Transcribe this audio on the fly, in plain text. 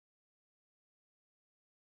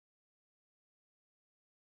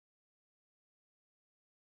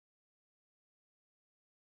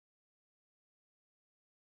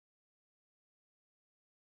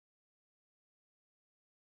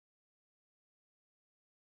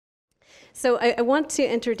So I want to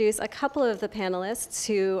introduce a couple of the panelists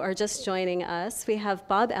who are just joining us. We have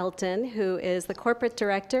Bob Elton, who is the corporate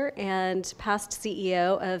director and past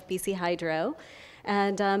CEO of BC Hydro.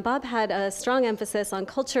 And Bob had a strong emphasis on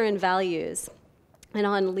culture and values and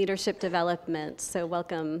on leadership development. So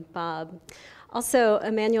welcome, Bob. Also,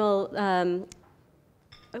 Emmanuel,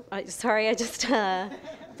 sorry, I just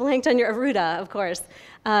blanked on your Aruda, of course.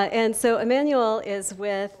 And so Emmanuel is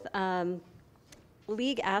with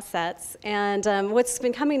League Assets, and what's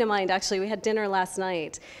been coming to mind, actually, we had dinner last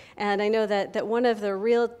night, and I know that one of the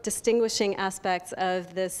real distinguishing aspects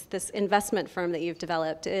of this investment firm that you've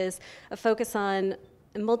developed is a focus on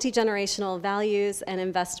multi-generational values and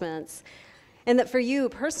investments, and that for you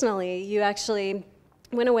personally, you actually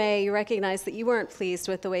went away, you recognized that you weren't pleased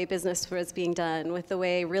with the way business was being done, with the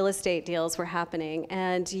way real estate deals were happening,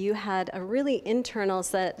 and you had a really internal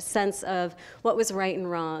sense of what was right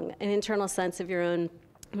and wrong, an internal sense of your own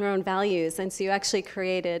values, and so you actually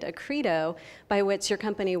created a credo by which your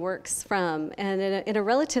company works from, and in a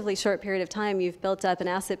relatively short period of time, you've built up an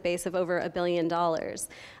asset base of over $1 billion.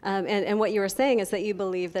 And what you were saying is that you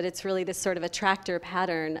believe that it's really this sort of attractor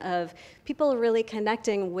pattern of people really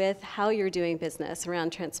connecting with how you're doing business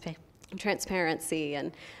around transparency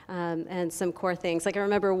and some core things. Like I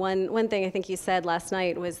remember one thing I think you said last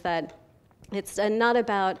night was that it's not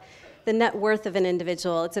about the net worth of an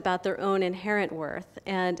individual, it's about their own inherent worth.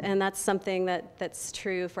 And that's something that's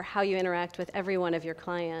true for how you interact with every one of your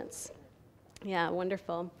clients. Yeah,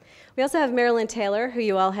 wonderful. We also have Marilyn Taylor, who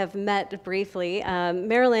you all have met briefly.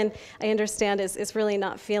 Marilyn, I understand, is really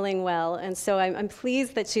not feeling well, and so I'm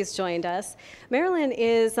pleased that she's joined us. Marilyn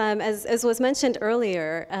is, as was mentioned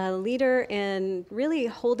earlier, a leader in really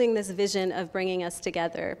holding this vision of bringing us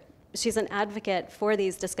together. She's an advocate for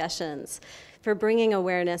these discussions, for bringing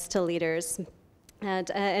awareness to leaders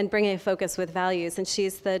and bringing a focus with values. And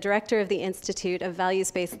she's the director of the Institute of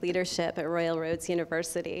Values-Based Leadership at Royal Roads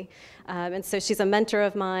University. And so she's a mentor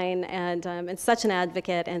of mine and such an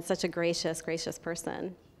advocate and such a gracious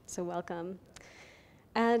person. So welcome.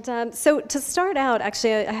 And so to start out,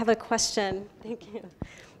 actually, I have a question. Thank you.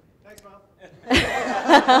 Thanks, Mom.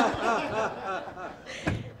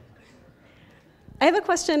 I have a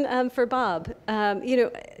question for Bob. I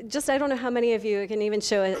don't know how many of you can even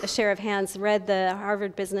show a share of hands read the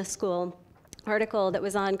Harvard Business School article that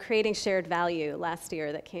was on creating shared value last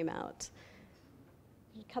year that came out.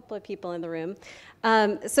 A couple of people in the room.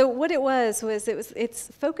 So what it's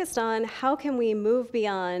focused on how can we move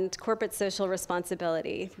beyond corporate social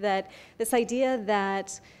responsibility, that this idea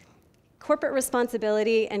that corporate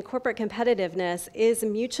responsibility and corporate competitiveness is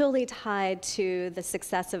mutually tied to the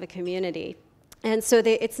success of a community. And so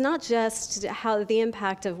it's not just how the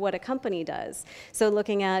impact of what a company does. So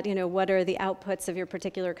looking at, what are the outputs of your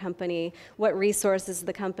particular company, what resources is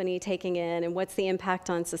the company taking in, and what's the impact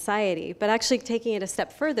on society. But actually taking it a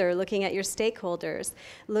step further, looking at your stakeholders,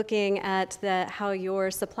 looking at how your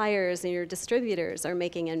suppliers and your distributors are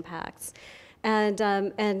making impacts. And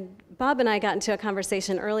Bob and I got into a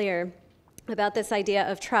conversation earlier about this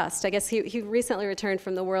idea of trust. I guess he recently returned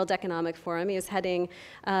from the World Economic Forum. He was heading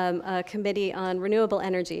a committee on renewable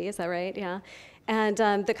energy, is that right? Yeah. And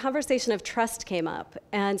the conversation of trust came up.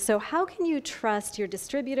 And so how can you trust your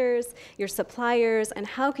distributors, your suppliers, and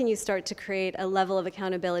how can you start to create a level of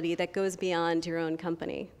accountability that goes beyond your own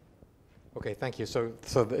company? Okay, thank you. So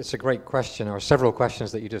it's a great question, or several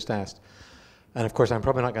questions that you just asked. And of course, I'm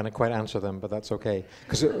probably not going to quite answer them, but that's okay.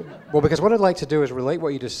 Because what I'd like to do is relate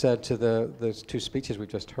what you just said to the two speeches we've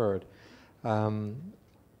just heard. When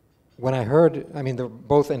I heard, they're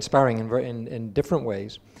both inspiring in different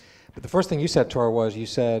ways. But the first thing you said, Tor, was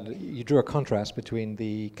you drew a contrast between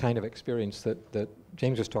the kind of experience that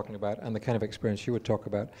James was talking about and the kind of experience you would talk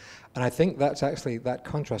about. And I think that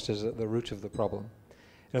contrast is at the root of the problem.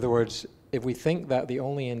 In other words, if we think that the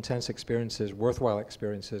only intense experiences, worthwhile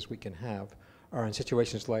experiences we can have are in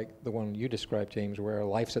situations like the one you described, James, where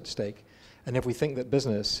life's at stake. And if we think that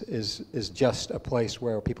business is just a place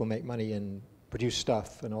where people make money and produce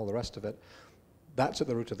stuff and all the rest of it, that's at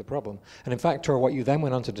the root of the problem. And in fact, Tor, what you then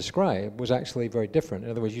went on to describe was actually very different.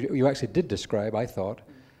 In other words, you actually did describe, I thought,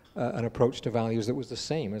 an approach to values that was the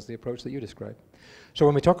same as the approach that you described. So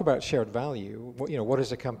when we talk about shared value,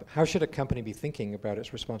 how should a company be thinking about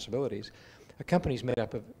its responsibilities? A company is made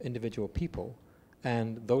up of individual people,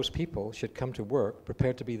 and those people should come to work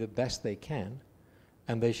prepared to be the best they can,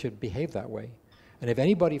 and they should behave that way. And if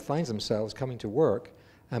anybody finds themselves coming to work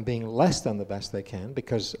and being less than the best they can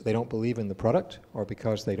because they don't believe in the product or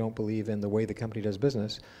because they don't believe in the way the company does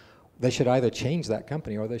business, they should either change that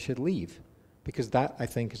company or they should leave. Because that, I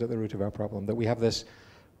think, is at the root of our problem, that we have this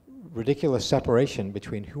ridiculous separation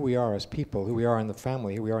between who we are as people, who we are in the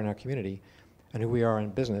family, who we are in our community, and who we are in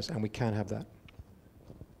business, and we can't have that.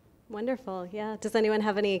 Wonderful, yeah. Does anyone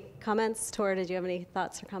have any comments? Tor, did you have any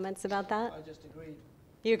thoughts or comments about that? I just agreed.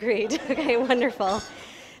 You agreed. Okay, wonderful.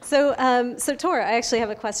 So, Tor, I actually have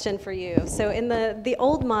a question for you. So in the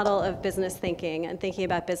old model of business thinking and thinking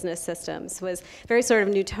about business systems was very sort of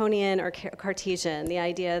Newtonian or Cartesian, the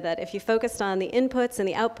idea that if you focused on the inputs and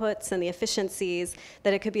the outputs and the efficiencies,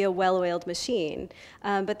 that it could be a well-oiled machine.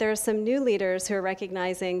 But there are some new leaders who are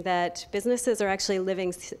recognizing that businesses are actually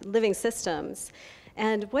living systems.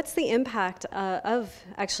 And what's the impact of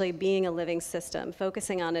actually being a living system,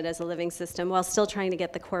 focusing on it as a living system while still trying to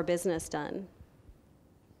get the core business done?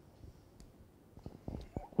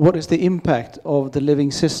 What is the impact of the living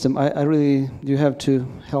system? I really, you have to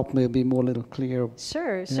help me be more a little clear.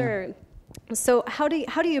 Sure, sure. So how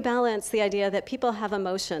do you balance the idea that people have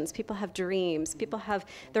emotions, people have dreams, people have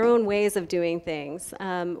their own ways of doing things,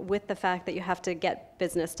 with the fact that you have to get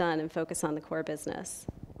business done and focus on the core business?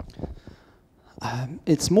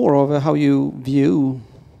 It's more of how you view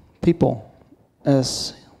people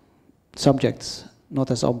as subjects, not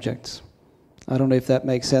as objects. I don't know if that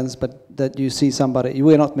makes sense, but that you see somebody,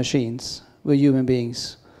 we're not machines, we're human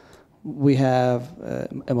beings. We have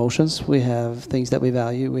emotions, we have things that we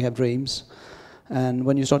value, we have dreams. And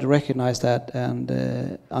when you start to recognize that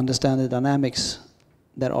and understand the dynamics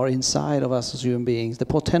that are inside of us as human beings, the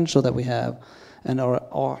potential that we have, and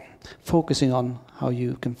are focusing on how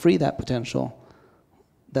you can free that potential,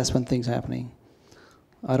 that's when things are happening.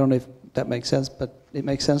 I don't know if that makes sense, but it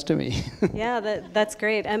makes sense to me. Yeah, that's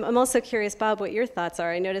great. I'm also curious, Bob, what your thoughts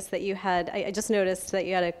are. I noticed that you had, I just noticed that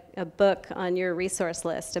you had a book on your resource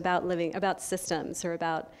list about systems, or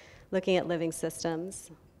about looking at living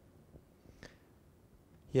systems.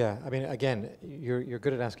 Yeah, I mean, again, you're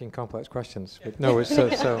good at asking complex questions. But no,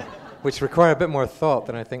 which require a bit more thought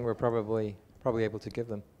than I think we're probably able to give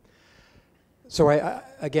them. So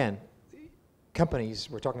again, companies,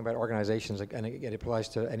 we're talking about organizations, and it applies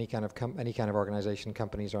to any kind of organization,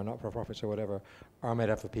 companies or not-for-profits or whatever, are made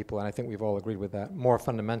up of people, and I think we've all agreed with that. More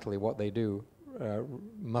fundamentally, what they do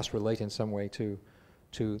must relate in some way to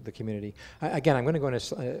the community. Again, I'm going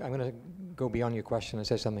to go beyond your question and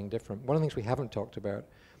say something different. One of the things we haven't talked about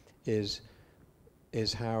is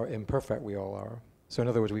how imperfect we all are. So in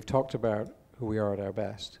other words, we've talked about who we are at our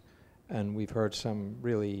best, and we've heard some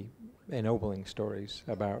really ennobling stories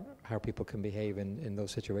about how people can behave in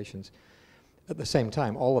those situations. At the same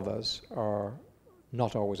time, all of us are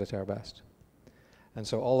not always at our best. And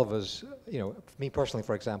so all of us, me personally,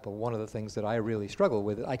 for example, one of the things that I really struggle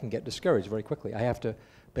with, I can get discouraged very quickly. I have to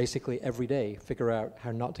basically every day figure out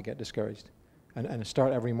how not to get discouraged and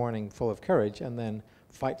start every morning full of courage and then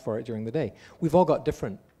fight for it during the day. We've all got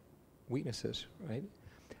different weaknesses, right?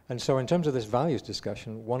 And so in terms of this values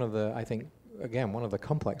discussion, one of the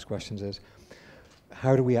complex questions is,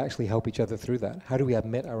 how do we actually help each other through that? How do we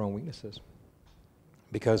admit our own weaknesses?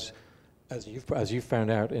 Because as you've found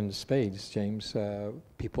out in spades, James,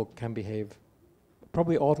 people can behave,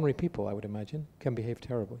 probably ordinary people, I would imagine, can behave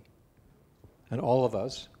terribly. And all of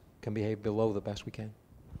us can behave below the best we can.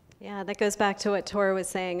 Yeah, that goes back to what Tor was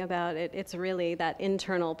saying about it. It's really that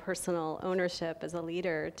internal personal ownership as a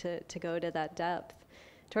leader to go to that depth.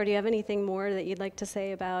 Tor, do you have anything more that you'd like to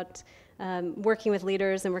say about working with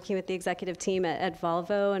leaders and working with the executive team at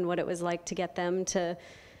Volvo, and what it was like to get them to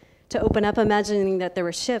open up, imagining that there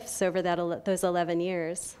were shifts over those 11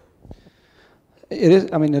 years? It is.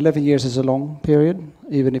 I mean, 11 years is a long period,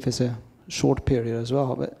 even if it's a short period as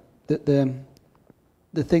well. But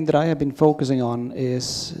the thing that I have been focusing on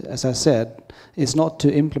is, as I said, is not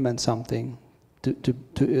to implement something,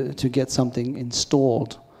 to get something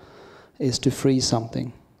installed, is to free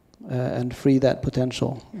something. And free that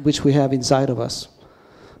potential, which we have inside of us,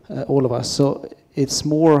 all of us. So it's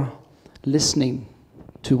more listening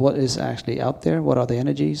to what is actually out there, what are the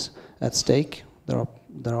energies at stake that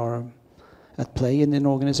are at play in an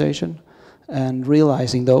organization, and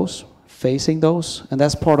realizing those, facing those. And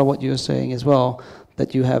that's part of what you're saying as well,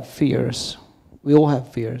 that you have fears. We all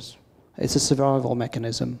have fears. It's a survival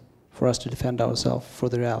mechanism for us to defend ourselves for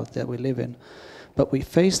the reality that we live in. But we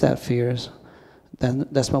face that fears, then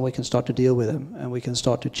that's when we can start to deal with them, and we can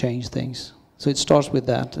start to change things. So it starts with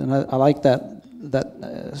that, and I like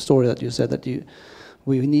that story that you said, that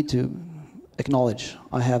we need to acknowledge,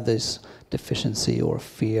 I have this deficiency or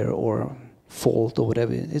fear or fault or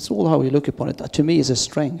whatever. It's all how we look upon it. To me, it's a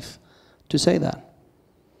strength to say that.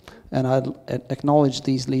 And I acknowledge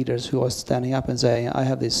these leaders who are standing up and saying, I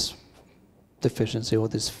have this deficiency or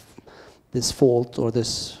this fault or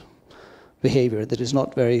this behavior that is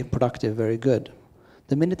not very productive, very good.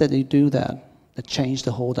 the minute that you do that, it changes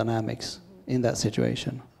the whole dynamics in that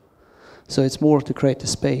situation. So it's more to create the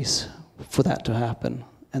space for that to happen.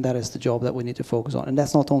 And that is the job that we need to focus on. And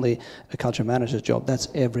that's not only a culture manager's job, that's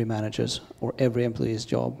every manager's or every employee's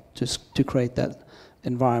job to create that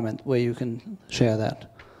environment where you can share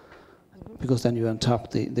that. Because then you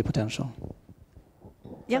untap the potential.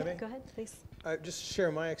 Yeah, go ahead, please. Just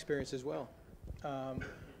share my experience as well. I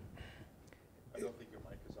don't think your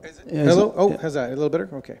mic is on. Hello? Oh, how's that? A little better?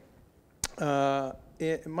 Okay.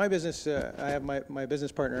 In my business, I have my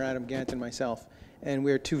business partner, Adam Gant, and myself. And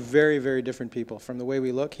we're two very, very different people. From the way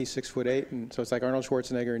we look, he's 6'8", and so it's like Arnold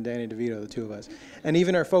Schwarzenegger and Danny DeVito, the two of us. And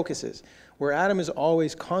even our focuses, where Adam is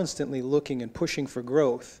always constantly looking and pushing for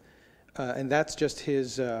growth, and that's just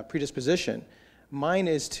his predisposition. Mine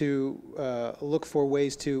is to look for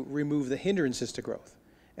ways to remove the hindrances to growth.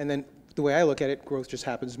 And then the way I look at it, growth just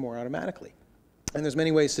happens more automatically. And there's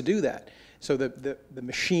many ways to do that. So the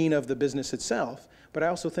machine of the business itself, but I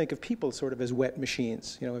also think of people sort of as wet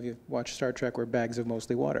machines. You know, if you watch Star Trek, we're bags of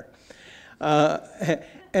mostly water.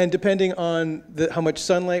 And depending on how much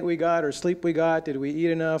sunlight we got or sleep we got, did we eat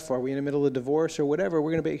enough, are we in the middle of divorce or whatever,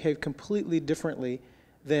 we're going to behave completely differently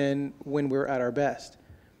than when we're at our best.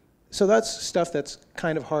 So that's stuff that's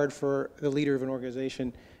kind of hard for the leader of an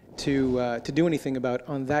organization to do anything about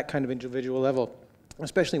on that kind of individual level,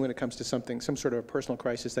 especially when it comes to some sort of a personal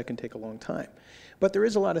crisis that can take a long time. But there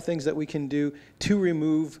is a lot of things that we can do to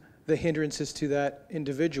remove the hindrances to that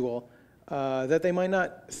individual that they might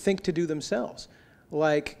not think to do themselves,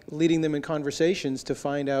 like leading them in conversations to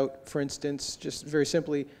find out, for instance, just very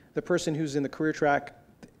simply, the person who's in the career track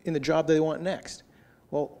in the job they want next.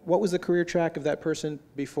 Well, what was the career track of that person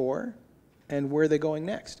before, and where are they going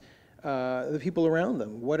next? The people around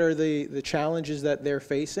them, what are the challenges that they're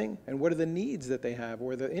facing, and what are the needs that they have,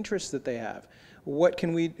 or the interests that they have? What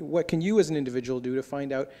can you as an individual do to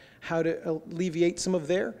find out how to alleviate some of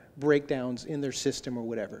their breakdowns in their system or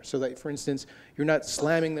whatever? So that, for instance, you're not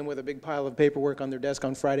slamming them with a big pile of paperwork on their desk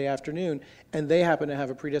on Friday afternoon, and they happen to have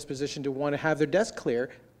a predisposition to want to have their desk clear,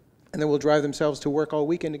 and then will drive themselves to work all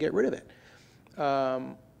weekend to get rid of it.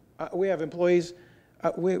 We have employees,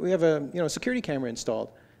 we have a security camera installed,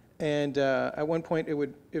 and at one point it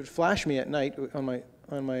would flash me at night on my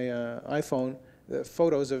iPhone the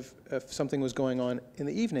photos of if something was going on in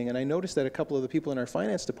the evening, and I noticed that a couple of the people in our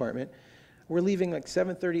finance department were leaving like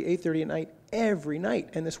 7:30, 8:30 at night every night,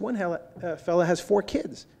 and this one fella has 4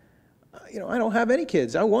 kids. I don't have any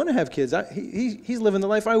kids. I want to have kids. He's living the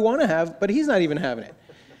life I want to have, but he's not even having it.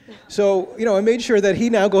 So, I made sure that he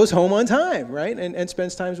now goes home on time, right, and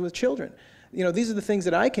spends time with children. These are the things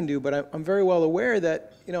that I can do, but I'm very well aware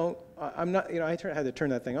that, I'm not, I had to turn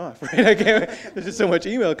that thing off, right? I can't, there's just so much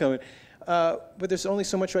email coming. But there's only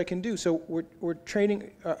so much I can do. So we're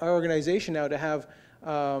training our organization now to have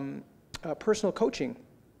personal coaching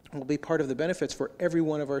will be part of the benefits for every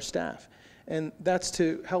one of our staff. And that's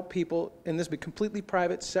to help people, and this will be completely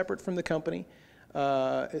private, separate from the company.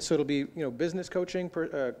 So it'll be business coaching,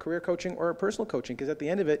 career coaching, or personal coaching, because at the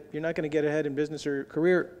end of it, you're not going to get ahead in business or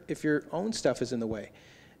career if your own stuff is in the way.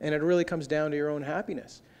 And it really comes down to your own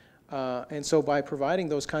happiness. And so by providing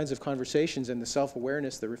those kinds of conversations and the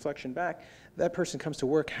self-awareness, the reflection back, that person comes to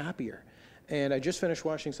work happier. And I just finished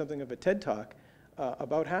watching something of a TED Talk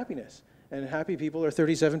about happiness. And happy people are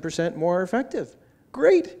 37% more effective.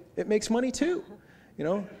 Great. It makes money too,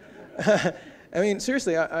 I mean,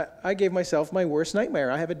 seriously, I gave myself my worst nightmare.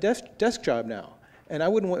 I have a desk job now. And I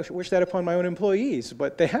wouldn't wish that upon my own employees,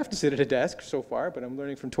 but they have to sit at a desk so far, but I'm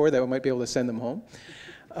learning from Tor that we might be able to send them home.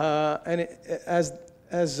 Not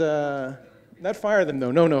fire them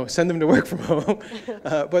though, no, send them to work from home.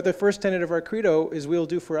 But the first tenet of our credo is we'll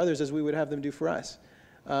do for others as we would have them do for us.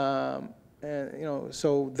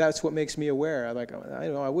 So that's what makes me aware. I'm like,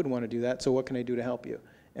 I wouldn't want to do that, so what can I do to help you?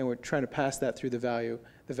 And we're trying to pass that through the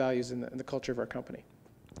values and the culture of our company.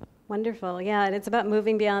 Wonderful, yeah, and it's about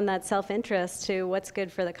moving beyond that self-interest to what's good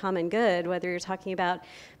for the common good, whether you're talking about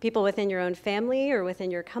people within your own family or within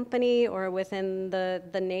your company or within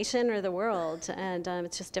the nation or the world, and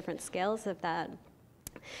it's just different scales of that.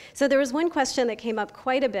 So there was one question that came up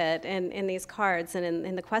quite a bit in these cards and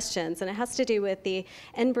in the questions, and it has to do with the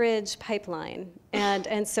Enbridge pipeline.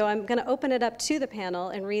 And so I'm going to open it up to the panel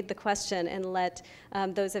and read the question and let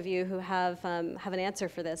those of you who have an answer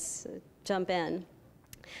for this jump in.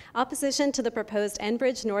 Opposition to the proposed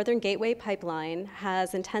Enbridge Northern Gateway pipeline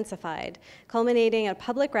has intensified, culminating at a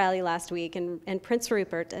public rally last week in Prince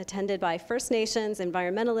Rupert, attended by First Nations,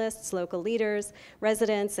 environmentalists, local leaders,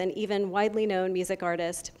 residents, and even widely known music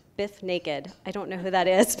artist Biff Naked. I don't know who that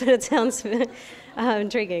is, but it sounds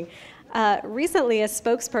intriguing. Recently, a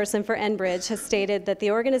spokesperson for Enbridge has stated that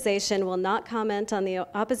the organization will not comment on the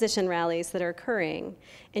opposition rallies that are occurring.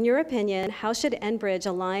 In your opinion, how should Enbridge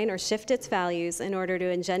align or shift its values in order to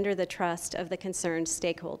engender the trust of the concerned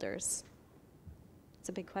stakeholders? It's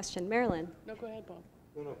a big question. Marilyn? No, go ahead, Bob.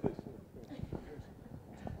 No, please.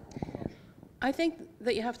 I think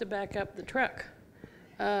that you have to back up the truck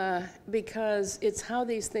because it's how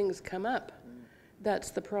these things come up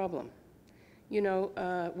that's the problem. You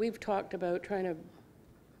know, we've talked about trying to,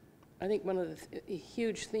 I think one of the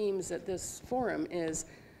huge themes at this forum is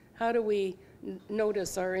how do we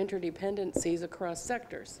notice our interdependencies across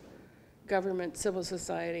sectors, government, civil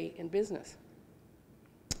society, and business.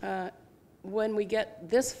 When we get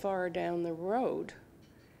this far down the road,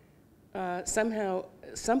 somehow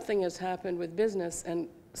something has happened with business and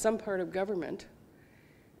some part of government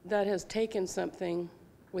that has taken something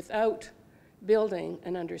without building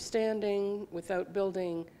an understanding, without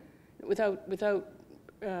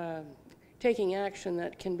taking action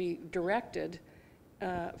that can be directed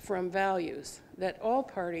from values that all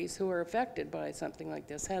parties who are affected by something like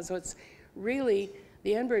this has. So it's really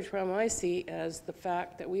the Enbridge problem I see as the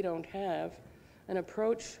fact that we don't have an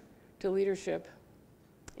approach to leadership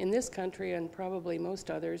in this country and probably most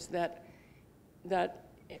others that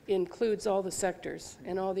includes all the sectors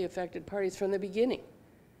and all the affected parties from the beginning.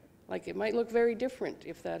 Like, it might look very different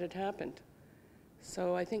if that had happened.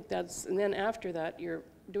 So I think that's, and then after that, you're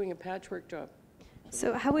doing a patchwork job.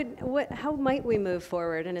 So how might we move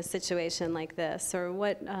forward in a situation like this, or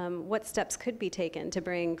what steps could be taken to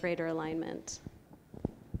bring greater alignment?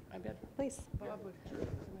 I bet. Please. Bob would.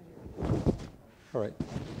 All right.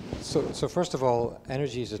 So first of all,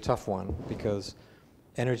 energy is a tough one because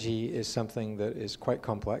energy is something that is quite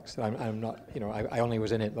complex. I'm not, you know, I only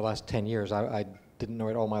was in it the last 10 years. I didn't know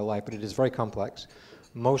it all my life, but it is very complex.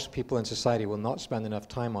 Most people in society will not spend enough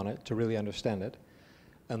time on it to really understand it,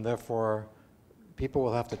 and therefore people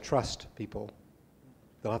will have to trust people.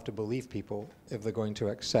 They'll have to believe people if they're going to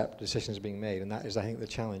accept decisions being made, and that is, I think, the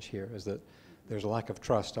challenge here, is that there's a lack of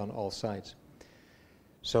trust on all sides.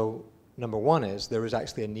 So number one is there is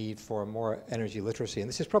actually a need for more energy literacy, and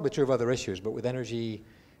this is probably true of other issues, but with energy,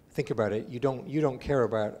 think about it, you don't care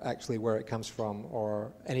about actually where it comes from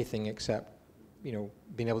or anything except, you know,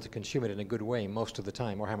 being able to consume it in a good way most of the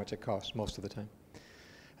time, or how much it costs most of the time.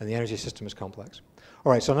 And the energy system is complex.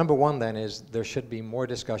 All right, so number one then is there should be more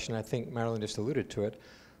discussion. I think Marilyn just alluded to it.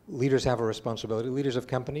 Leaders have a responsibility, leaders of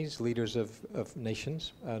companies, leaders of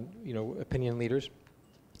nations, you know, opinion leaders,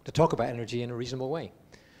 to talk about energy in a reasonable way.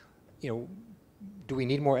 You know, do we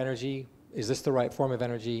need more energy? Is this the right form of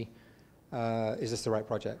energy? Is this the right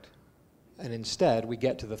project? And instead, we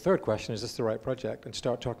get to the third question, is this the right project? And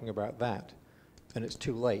start talking about that. And it's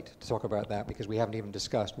too late to talk about that because we haven't even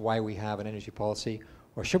discussed why we have an energy policy,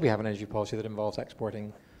 or should we have an energy policy that involves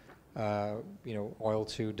exporting you know, oil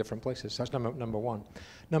to different places. So that's number one.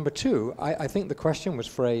 Number two, I think the question was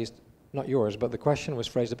phrased, not yours, but the question was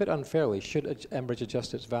phrased a bit unfairly. Should Enbridge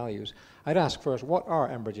adjust its values? I'd ask first, what are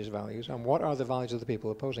Enbridge's values, and what are the values of the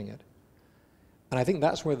people opposing it? And I think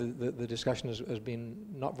that's where the discussion has been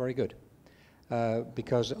not very good.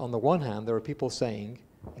 Because on the one hand, there are people saying,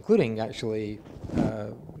 including actually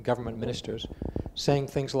government ministers, saying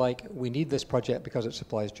things like, we need this project because it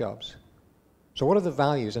supplies jobs. So what are the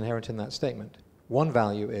values inherent in that statement? One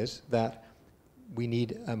value is that we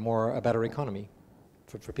need a better economy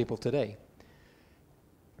for people today.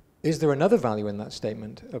 Is there another value in that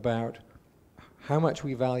statement about how much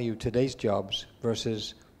we value today's jobs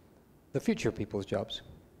versus the future people's jobs?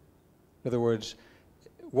 In other words,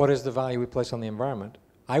 what is the value we place on the environment?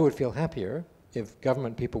 I would feel happier if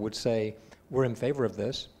government people would say, we're in favor of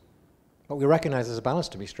this, but we recognize there's a balance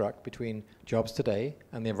to be struck between jobs today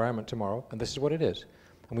and the environment tomorrow, and this is what it is.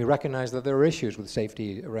 And we recognize that there are issues with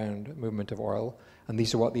safety around movement of oil, and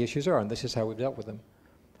these are what the issues are, and this is how we've dealt with them.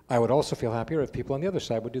 I would also feel happier if people on the other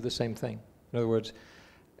side would do the same thing. In other words,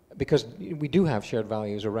 because we do have shared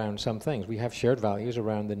values around some things. We have shared values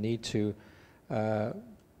around the need to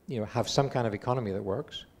you know, have some kind of economy that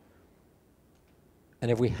works. And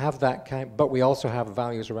if we have that kind, but we also have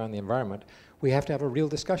values around the environment, we have to have a real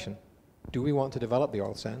discussion. Do we want to develop the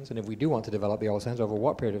oil sands? And if we do want to develop the oil sands, over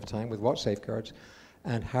what period of time, with what safeguards,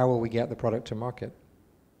 and how will we get the product to market?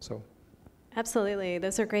 So. Absolutely,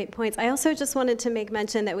 those are great points. I also just wanted to make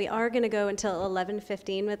mention that we are going to go until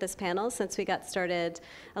 11:15 with this panel, since we got started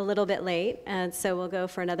a little bit late, and so we'll go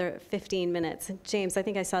for another 15 minutes. James, I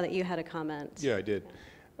think I saw that you had a comment. Yeah, I did.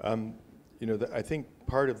 You know, I think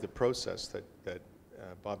part of the process that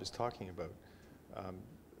Bob is talking about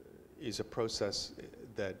is a process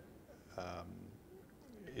that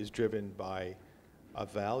is driven by a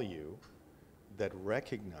value that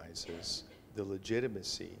recognizes the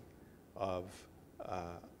legitimacy of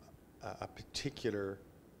a particular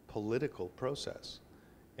political process.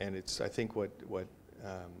 And it's, I think, what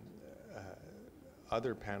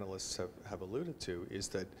other panelists have alluded to is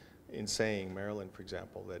that in saying, Marilyn, for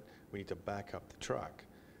example, that we need to back up the truck.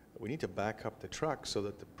 We need to back up the truck so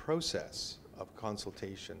that the process of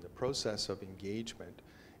consultation, the process of engagement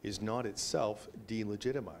is not itself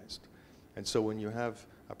delegitimized. And so when you have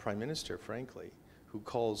a prime minister, frankly, who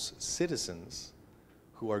calls citizens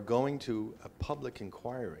who are going to a public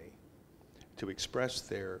inquiry to express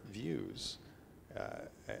their views,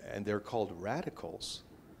 and they're called radicals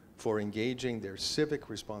for engaging their civic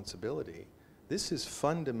responsibility, this is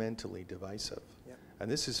fundamentally divisive. Yep.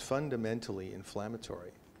 And this is fundamentally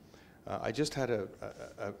inflammatory. I just had a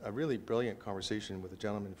really brilliant conversation with a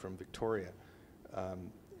gentleman from Victoria,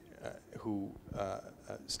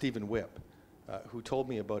 Stephen Whipp, who told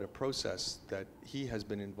me about a process that he has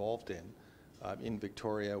been involved in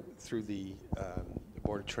Victoria through the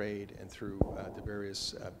Board of Trade and through the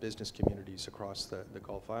various business communities across the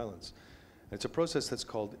Gulf Islands. And it's a process that's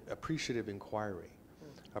called appreciative inquiry,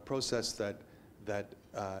 a process that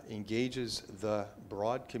engages the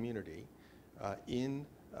broad community in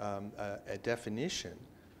a definition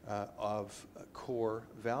of core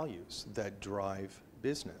values that drive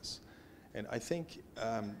business. And I think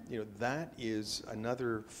that is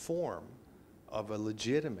another form of a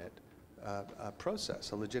legitimate process,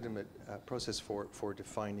 for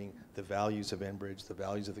defining the values of Enbridge, the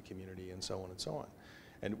values of the community, and so on and so on.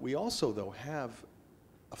 And we also, though, have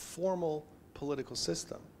a formal political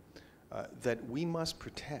system that we must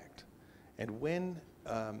protect. And when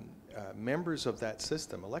members of that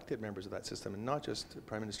system, elected members of that system, and not just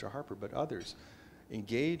Prime Minister Harper, but others,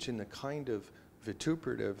 engage in the kind of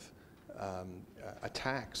vituperative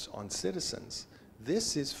attacks on citizens,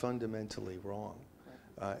 this is fundamentally wrong.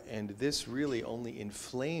 And this really only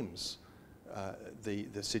inflames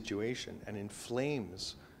the situation and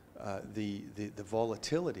inflames the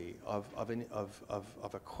volatility of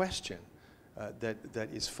a question that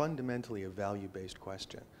is fundamentally a value-based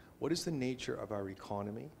question. What is the nature of our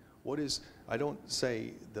economy? What is, I don't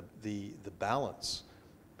say the balance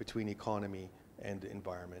between economy and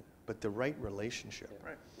environment, but the right relationship.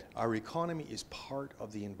 Right. Our economy is part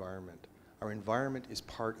of the environment. Our environment is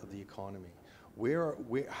part of the economy.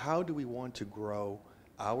 How do we want to grow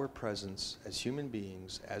our presence as human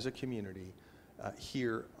beings, as a community,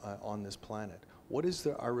 here on this planet? What is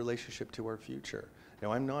our relationship to our future?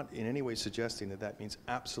 Now, I'm not in any way suggesting that that means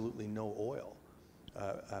absolutely no oil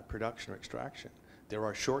production or extraction. There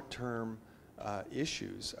are short-term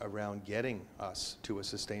issues around getting us to a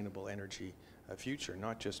sustainable energy future,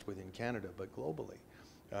 not just within Canada, but globally.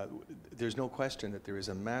 There's no question that there is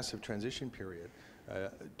a massive transition period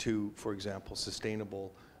to, for example,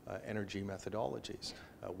 sustainable energy methodologies,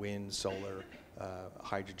 wind, solar,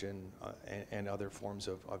 hydrogen, and other forms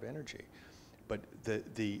of energy. But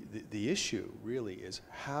the issue really is,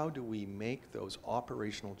 how do we make those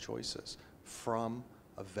operational choices from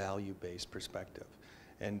a value-based perspective?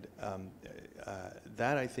 And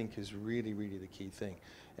that, I think, is really, really the key thing.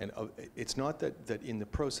 And it's not that in the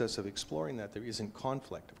process of exploring that there isn't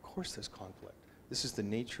conflict. Of course there's conflict. This is the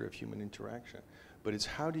nature of human interaction. But it's,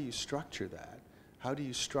 how do you structure that? How do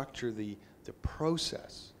you structure the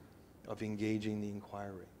process of engaging the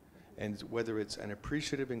inquiry? And whether it's an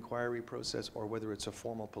appreciative inquiry process or whether it's a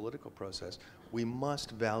formal political process, we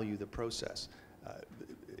must value the process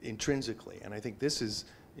intrinsically. And I think this is,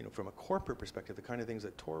 from a corporate perspective, the kind of things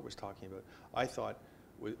that Tor was talking about, I thought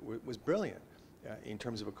was brilliant in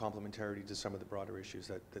terms of a complementarity to some of the broader issues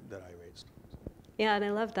that I raised. Yeah, and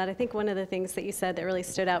I love that. I think one of the things that you said that really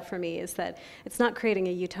stood out for me is that it's not creating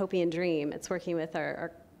a utopian dream. It's working with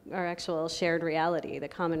our actual shared reality, the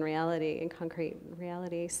common reality and concrete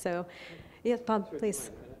reality. So, yes, Bob,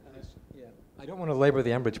 please. I don't want to labor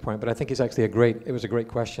the Enbridge point, but I think it's actually it was a great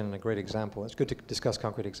question and a great example. It's good to discuss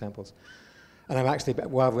concrete examples. And I'm actually,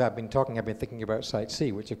 while I've been talking, I've been thinking about Site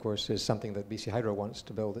C, which of course is something that BC Hydro wants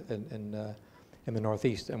to build in the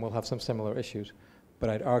Northeast, and we'll have some similar issues. But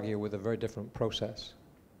I'd argue with a very different process,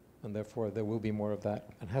 and therefore there will be more of that,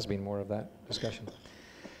 and has been more of that discussion.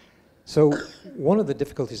 So one of the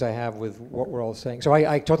difficulties I have with what we're all saying, so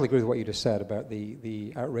I totally agree with what you just said about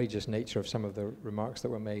the outrageous nature of some of the remarks that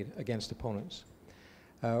were made against opponents.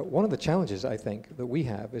 One of the challenges, I think, that we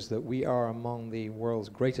have is that we are among the world's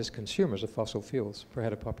greatest consumers of fossil fuels per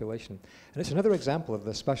head of population. And it's another example of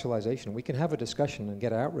the specialization. We can have a discussion and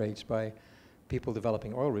get outraged by people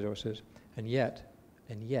developing oil resources, and yet,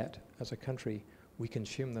 as a country, we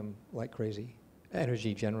consume them like crazy,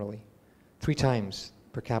 energy generally. 3 times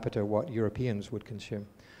per capita what Europeans would consume.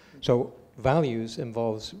 So values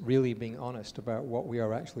involves really being honest about what we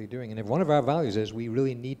are actually doing. And if one of our values is we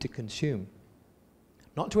really need to consume,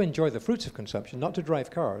 not to enjoy the fruits of consumption, not to drive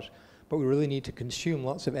cars, but we really need to consume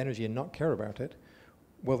lots of energy and not care about it,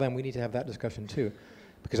 well then we need to have that discussion too.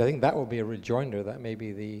 Because I think that will be a rejoinder that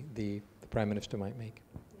maybe the Prime Minister might make.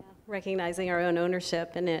 Recognizing our own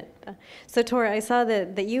ownership in it. So Tora, I saw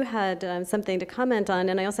that you had something to comment on,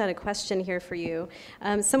 and I also had a question here for you.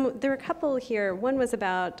 There were a couple here. One was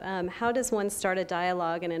about how does one start a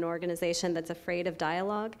dialogue in an organization that's afraid of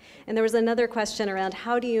dialogue? And there was another question around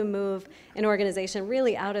how do you move an organization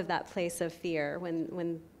really out of that place of fear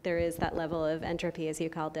when there is that level of entropy, as you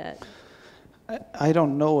called it? I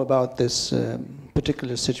don't know about this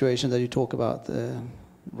particular situation that you talk about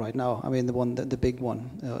right now. I mean, the big one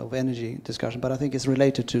of energy discussion, but I think it's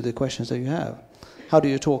related to the questions that you have. How do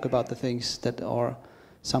you talk about the things that are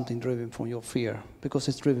something driven from your fear? Because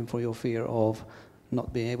it's driven for your fear of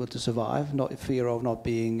not being able to survive, not fear of not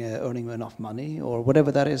being earning enough money, or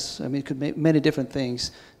whatever that is. I mean, it could be many different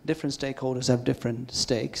things. Different stakeholders have different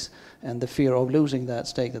stakes, and the fear of losing that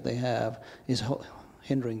stake that they have is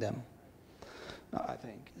hindering them, I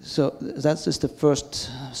think. So that's just the first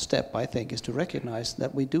step, I think, is to recognize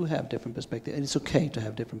that we do have different perspectives, and it's okay to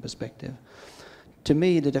have different perspective. To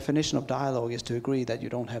me, the definition of dialogue is to agree that you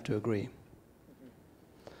don't have to agree.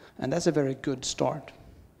 And that's a very good start,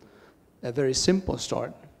 a very simple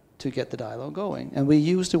start to get the dialogue going. And we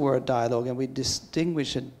use the word dialogue, and we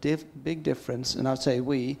distinguish a big difference, and I'd say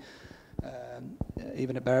we,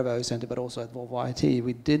 even at Barrett Value Center, but also at Volvo IT,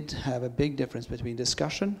 we did have a big difference between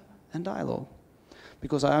discussion and dialogue.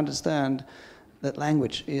 Because I understand that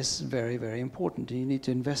language is very, very important. You need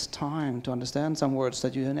to invest time to understand some words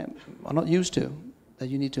that you are not used to, that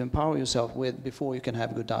you need to empower yourself with before you can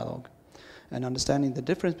have good dialogue. And understanding the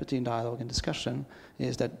difference between dialogue and discussion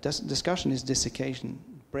is that discussion is dissection,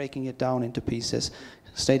 breaking it down into pieces,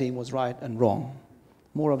 stating what's right and wrong,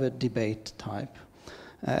 more of a debate type.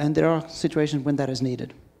 And there are situations when that is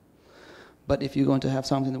needed. But if you're going to have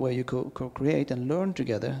something where you co-create and learn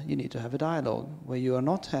together, you need to have a dialogue where you are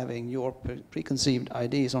not having your preconceived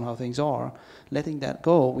ideas on how things are, letting that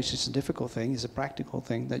go, which is a difficult thing, is a practical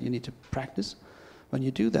thing that you need to practice. When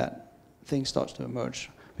you do that, things start to emerge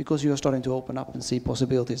because you are starting to open up and see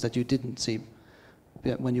possibilities that you didn't see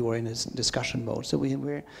when you were in this discussion mode. So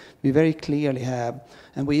we very clearly have,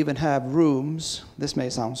 and we even have rooms. This may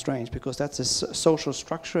sound strange because that's a social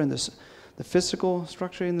structure in this. The physical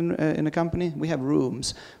structure in a company, we have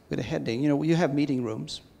rooms with a heading. You know, you have meeting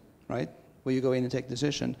rooms, right, where you go in and take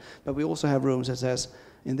decision. But we also have rooms that says,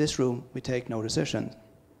 in this room, we take no decision.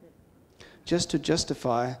 Just to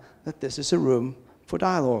justify that this is a room for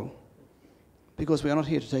dialogue. Because we are not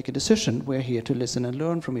here to take a decision, we're here to listen and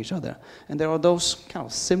learn from each other. And there are those kind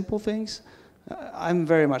of simple things. I'm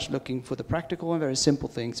very much looking for the practical and very simple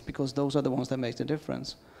things because those are the ones that make the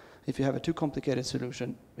difference. If you have a too complicated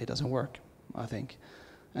solution, it doesn't work, I think.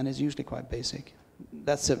 And it's usually quite basic.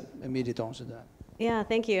 That's an immediate answer to that. Yeah,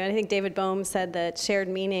 thank you. And I think David Bohm said that shared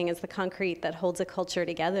meaning is the concrete that holds a culture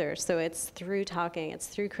together. So it's through talking, it's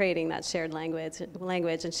through creating that shared language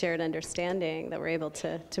and shared understanding that we're able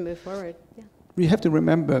to move forward. Yeah. You have to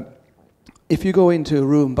remember, if you go into a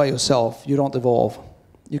room by yourself, you don't evolve.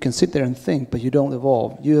 You can sit there and think, but you don't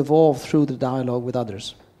evolve. You evolve through the dialogue with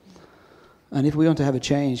others. And if we want to have a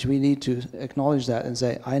change, we need to acknowledge that and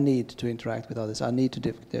say, I need to interact with others. I need to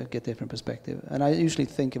get different perspective. And I usually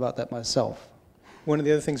think about that myself. One of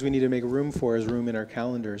the other things we need to make room for is room in our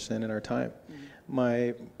calendars and in our time.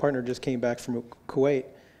 My partner just came back from Kuwait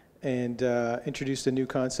and introduced a new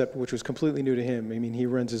concept which was completely new to him. I mean, he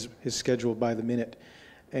runs his schedule by the minute.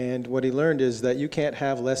 And what he learned is that you can't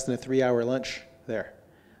have less than a 3-hour lunch there.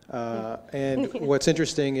 And what's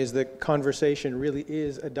interesting is that conversation really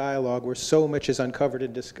is a dialogue where so much is uncovered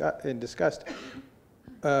and discussed.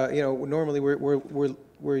 You know, normally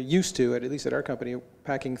we're used to, at least at our company,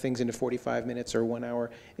 packing things into 45 minutes or 1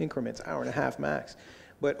 hour increments, hour and a half max.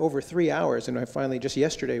 But over 3 hours, and I finally, just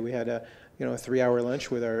yesterday, we had a 3-hour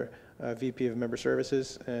lunch with our VP of Member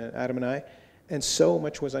Services, Adam and I, and so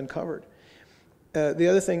much was uncovered. The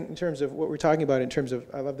other thing in terms of what we're talking about in terms of,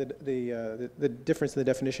 I love the difference in the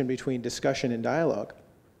definition between discussion and dialogue.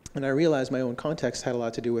 And I realized my own context had a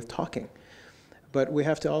lot to do with talking. But we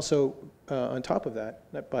have to also, on top of that,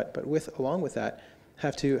 along with that,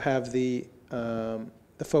 have to have the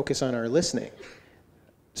focus on our listening.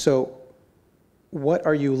 So what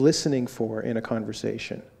are you listening for in a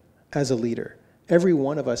conversation as a leader? Every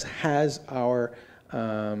one of us has our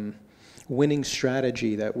winning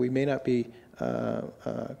strategy that we may not be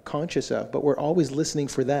conscious of, but we're always listening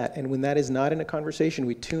for that. And when that is not in a conversation,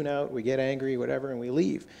 we tune out, we get angry, whatever, and we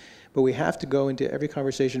leave. But we have to go into every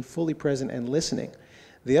conversation fully present and listening.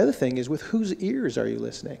 The other thing is, with whose ears are you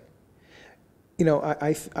listening? You know,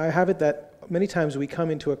 I have it that many times we come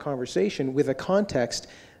into a conversation with a context,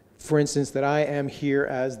 for instance, that I am here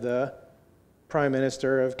as the Prime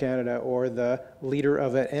Minister of Canada or the leader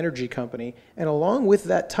of an energy company, and along with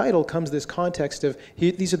that title comes this context of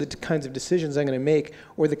these are the kinds of decisions I'm going to make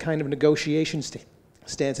or the kind of negotiation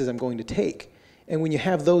stances I'm going to take. And when you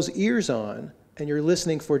have those ears on and you're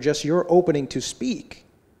listening for just your opening to speak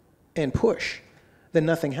and push, then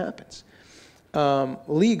nothing happens.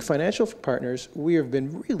 League Financial Partners, we have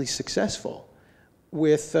been really successful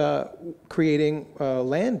with creating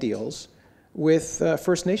land deals with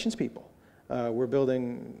First Nations people. We're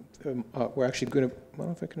building, we're actually going to, I don't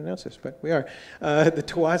know if I can announce this, but we are. The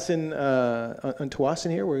Tawasin, on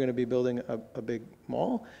Tawasin here, we're going to be building a big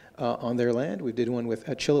mall on their land. We did one with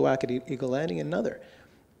Chilliwack at Eagle Landing and another.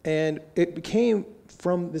 And it became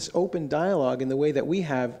from this open dialogue in the way that we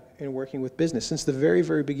have in working with business. Since the very,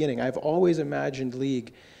 very beginning, I've always imagined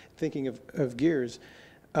League, thinking of gears.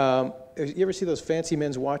 You ever see those fancy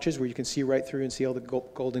men's watches where you can see right through and see all the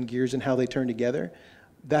golden gears and how they turn together?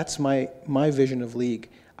 That's my vision of League.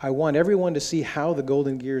 I want everyone to see how the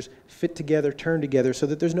golden gears fit together, turn together, so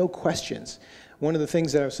that there's no questions. One of the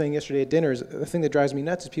things that I was saying yesterday at dinner is the thing that drives me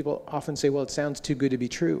nuts is people often say, well, it sounds too good to be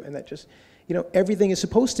true. And that just, you know, everything is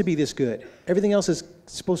supposed to be this good. Everything else is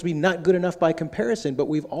supposed to be not good enough by comparison, but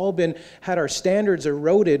we've all had our standards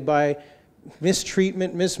eroded by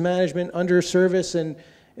mistreatment, mismanagement, underservice,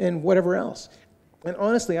 and whatever else. And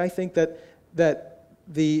honestly, I think that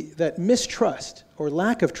mistrust or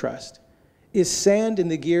lack of trust is sand in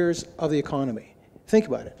the gears of the economy. Think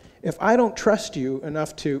about it. If I don't trust you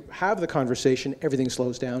enough to have the conversation, everything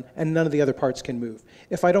slows down and none of the other parts can move.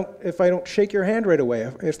 If I don't shake your hand right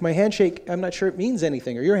away, if my handshake, I'm not sure it means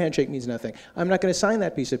anything, or your handshake means nothing, I'm not going to sign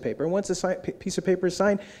that piece of paper. And once the piece of paper is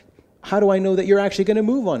signed, how do I know that you're actually going to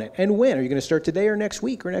move on it? And when? Are you going to start today or next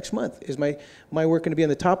week or next month? Is my work going to be on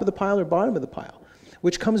the top of the pile or bottom of the pile?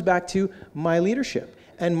 Which comes back to my leadership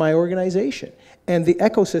and my organization and the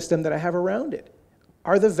ecosystem that I have around it.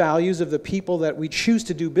 Are the values of the people that we choose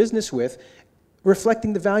to do business with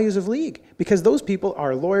reflecting the values of League? Because those people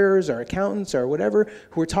are lawyers, are accountants, or whatever,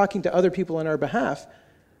 who are talking to other people on our behalf.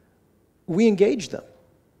 We engage them.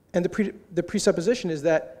 And the presupposition is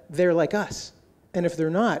that they're like us. And if they're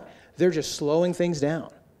not, they're just slowing things down.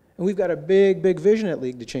 And we've got a big, big vision at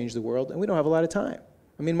League to change the world, and we don't have a lot of time.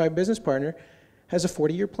 I mean, my business partner has a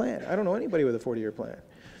 40-year plan. I don't know anybody with a 40-year plan.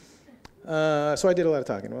 So I did a lot of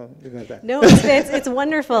talking. Well, you got that. No, it's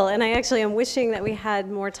wonderful, and I actually am wishing that we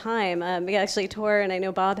had more time. We actually Tor, and I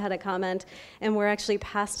know Bob had a comment, and we're actually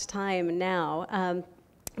past time now,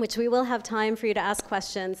 which we will have time for you to ask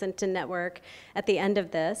questions and to network at the end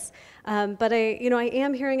of this. But I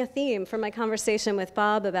am hearing a theme from my conversation with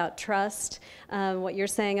Bob about trust, what you're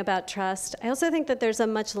saying about trust. I also think that there's a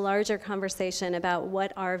much larger conversation about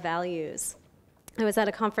what are values. I was at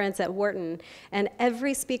a conference at Wharton, and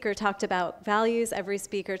every speaker talked about values, every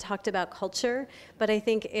speaker talked about culture, but I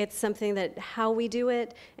think it's something that how we do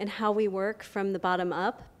it and how we work from the bottom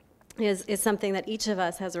up is something that each of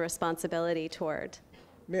us has a responsibility toward.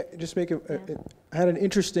 May I just make I had an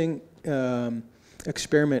interesting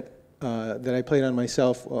experiment that I played on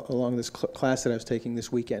myself along this class that I was taking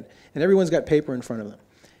this weekend, and everyone's got paper in front of them.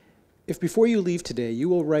 If before you leave today, you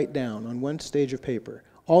will write down on one stage of paper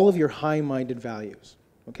all of your high-minded values,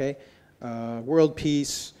 okay? World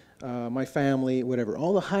peace, my family, whatever.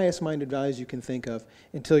 All the highest-minded values you can think of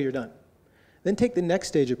until you're done. Then take the next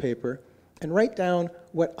stage of paper and write down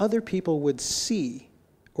what other people would see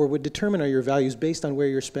or would determine are your values based on where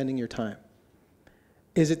you're spending your time.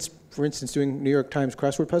 Is it, for instance, doing New York Times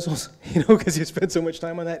crossword puzzles? You know, because you spend so much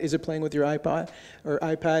time on that. Is it playing with your iPod or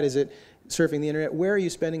iPad? Is it surfing the internet? Where are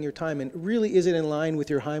you spending your time? And really, is it in line with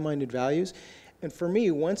your high-minded values? And for me,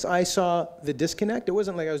 once I saw the disconnect, it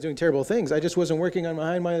wasn't like I was doing terrible things. I just wasn't working on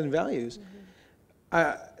my high-minded values.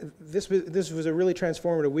 Mm-hmm. This was a really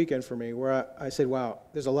transformative weekend for me, where I said, wow,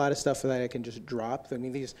 there's a lot of stuff that I can just drop. I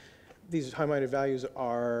mean, these high-minded values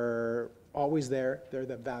are always there. They're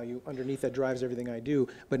the value underneath that drives everything I do.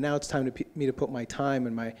 But now it's time to me to put my time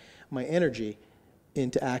and my energy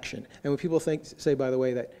into action. And when people say, by the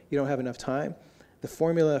way, that you don't have enough time, the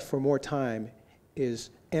formula for more time is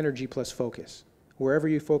energy plus focus. Wherever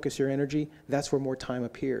you focus your energy, that's where more time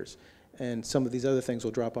appears. And some of these other things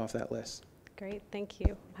will drop off that list. Great, thank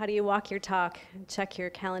you. How do you walk your talk? Check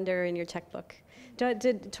your calendar and your checkbook.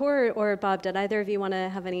 Did Tor or Bob, did either of you want to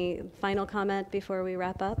have any final comment before we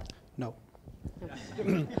wrap up? No.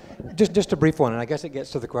 Just a brief one, and I guess it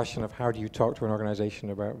gets to the question of how do you talk to an organization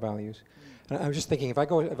about values. And I was just thinking, if I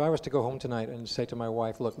was to go home tonight and say to my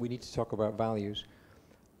wife, look, we need to talk about values,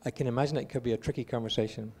 I can imagine it could be a tricky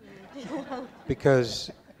conversation because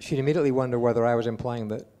she'd immediately wonder whether I was implying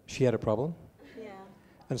that she had a problem. Yeah.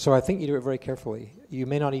 And so I think you do it very carefully. You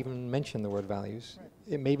may not even mention the word values. Right.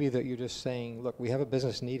 It may be that you're just saying, look, we have a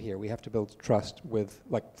business need here. We have to build trust with,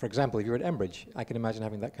 like, for example, if you're at Enbridge, I can imagine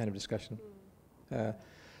having that kind of discussion.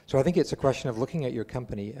 So I think it's a question of looking at your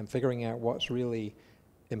company and figuring out what's really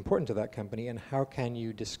important to that company and how can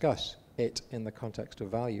you discuss it in the context of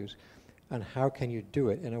values and how can you do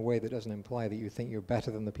it in a way that doesn't imply that you think you're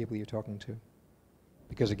better than the people you're talking to.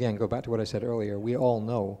 Because again, go back to what I said earlier, we all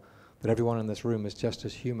know that everyone in this room is just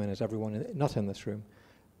as human as everyone not in this room.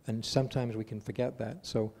 And sometimes we can forget that.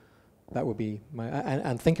 So that would be my,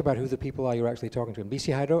 and think about who the people are you're actually talking to. In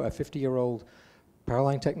BC Hydro, a 50-year-old power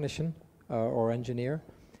line technician or engineer,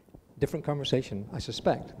 different conversation, I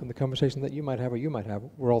suspect, than the conversation that you might have or you might have.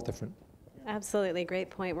 We're all different. Absolutely, great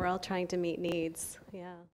point. We're all trying to meet needs, yeah.